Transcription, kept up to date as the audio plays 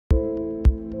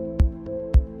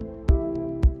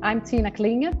I'm Tina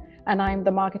Klinge, and I'm the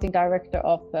marketing director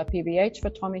of PVH for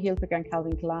Tommy Hilfiger and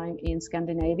Calvin Klein in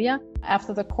Scandinavia.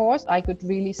 After the course, I could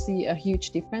really see a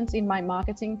huge difference in my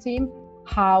marketing team,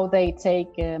 how they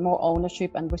take more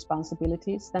ownership and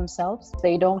responsibilities themselves.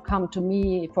 They don't come to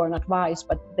me for an advice,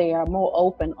 but they are more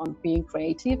open on being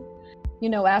creative.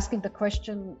 Asking the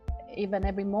question even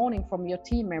every morning from your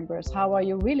team members, how are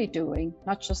you really doing?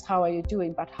 Not just how are you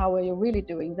doing, but how are you really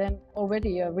doing? Then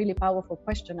already a really powerful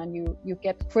question, and you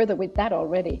get further with that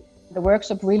already. The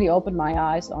workshop really opened my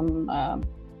eyes on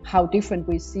how different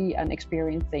we see and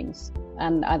experience things.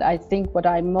 And I think what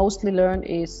I mostly learned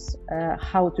is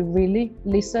how to really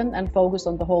listen and focus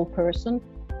on the whole person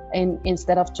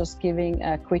instead of just giving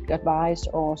a quick advice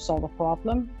or solve a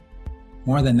problem.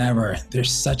 More than ever,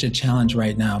 there's such a challenge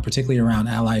right now, particularly around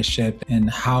allyship and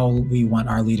how we want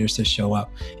our leaders to show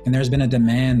up. And there's been a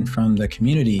demand from the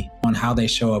community on how they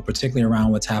show up, particularly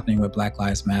around what's happening with Black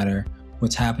Lives Matter,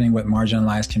 what's happening with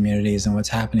marginalized communities, and what's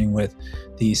happening with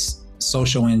these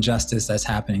social injustice that's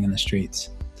happening in the streets.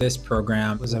 This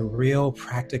program was a real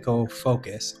practical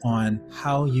focus on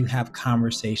how you have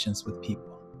conversations with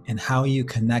people and how you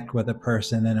connect with a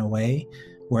person in a way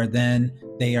where then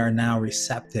they are now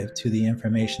receptive to the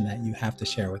information that you have to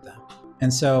share with them.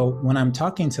 And so when I'm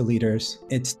talking to leaders,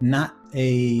 it's not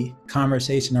a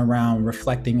conversation around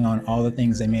reflecting on all the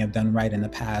things they may have done right in the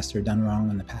past or done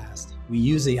wrong in the past. We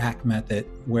use the ACT method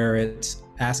where it's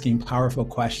asking powerful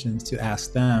questions to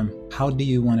ask them, how do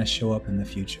you want to show up in the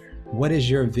future? What is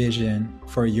your vision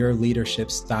for your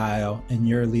leadership style and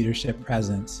your leadership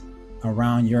presence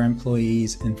around your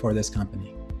employees and for this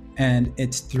company? And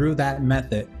it's through that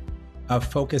method of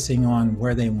focusing on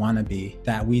where they want to be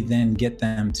that we then get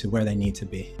them to where they need to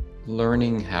be.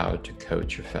 Learning how to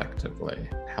coach effectively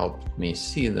helped me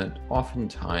see that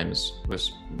oftentimes it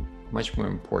was much more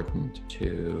important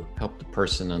to help the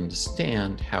person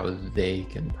understand how they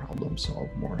can problem solve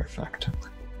more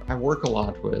effectively. I work a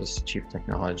lot with chief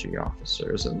technology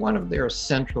officers, and one of their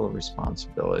central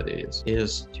responsibilities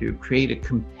is to create a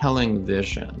compelling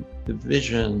vision. The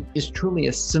vision is truly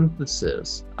a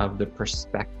synthesis of the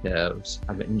perspectives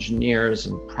of engineers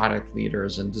and product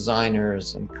leaders and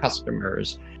designers and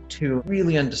customers to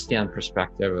really understand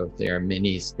perspective of their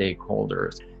many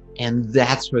stakeholders. And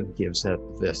that's what gives it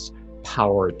this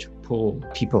power to pull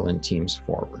people and teams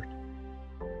forward.